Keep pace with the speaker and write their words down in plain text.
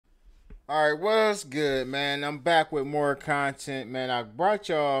All right, what's good, man? I'm back with more content, man. I brought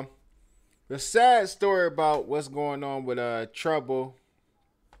y'all the sad story about what's going on with trouble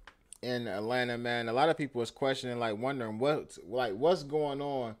in Atlanta, man. A lot of people is questioning, like, wondering what's going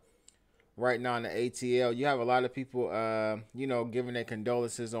on right now in the ATL. You have a lot of people, giving their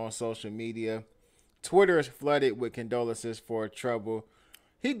condolences on social media. Twitter is flooded with condolences for trouble.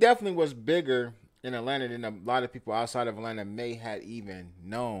 He definitely was bigger in Atlanta than a lot of people outside of Atlanta may had even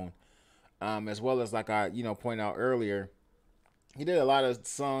known. As well as like I point out earlier, he did a lot of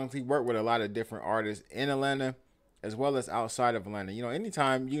songs. He worked with a lot of different artists in Atlanta, as well as outside of Atlanta.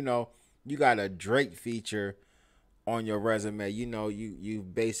 Anytime you got a Drake feature on your resume,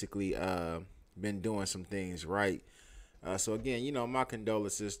 you've basically been doing some things right. So again, my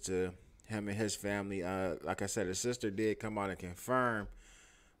condolences to him and his family. Like I said, his sister did come out and confirm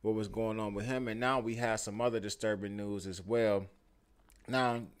what was going on with him, and now we have some other disturbing news as well.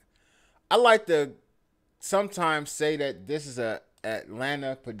 Now, I like to sometimes say that this is a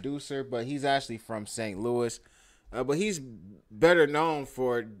Atlanta producer, but he's actually from St. Louis. But he's better known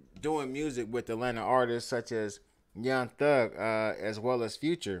for doing music with Atlanta artists such as Young Thug, as well as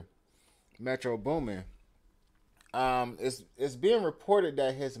Future, Metro Boomin. It's being reported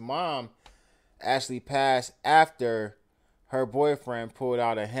that his mom actually passed after her boyfriend pulled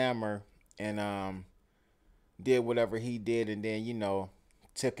out a hammer and did whatever he did, and then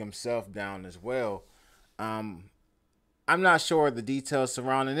took himself down as well. Um, I'm not sure of the details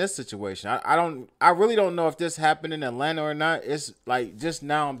surrounding this situation. I really don't know if this happened in Atlanta or not. It's like just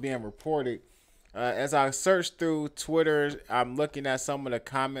now being reported. As I search through Twitter, I'm looking at some of the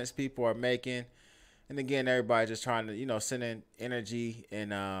comments people are making, and again, everybody's just trying to send in energy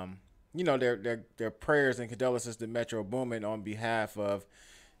and their prayers and condolences to Metro Boomin on behalf of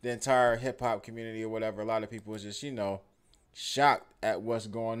the entire hip hop community or whatever. A lot of people is just shocked at what's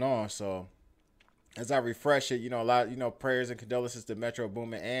going on. So as I refresh it, a lot, prayers and condolences to Metro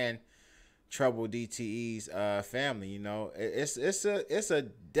Boomin and Trouble DTE's family. It's a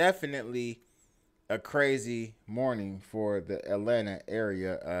definitely a crazy morning for the Atlanta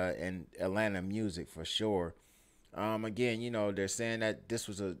area and Atlanta music for sure. Again, they're saying that this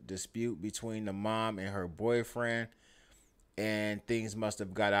was a dispute between the mom and her boyfriend, and things must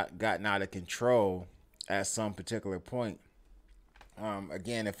have gotten out of control at some particular point.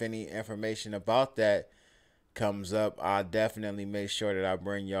 Again, if any information about that comes up, I'll definitely make sure that I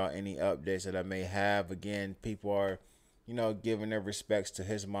bring y'all any updates that I may have. Again, people are, giving their respects to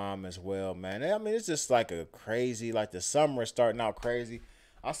his mom as well, man. I mean, it's just like a crazy, like the summer is starting out crazy.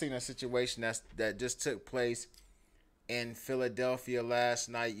 I seen a situation that just took place in Philadelphia last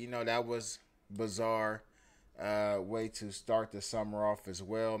night. That was bizarre. Way to start the summer off as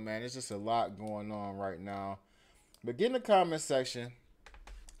well, man. It's just a lot going on right now. But get in the comment section.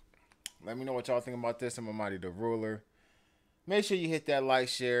 Let me know what y'all think about this. I'm Mighty the Ruler. Make sure you hit that like,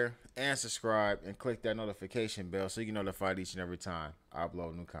 share, and subscribe, and click that notification bell so you get notified each and every time I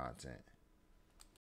upload new content.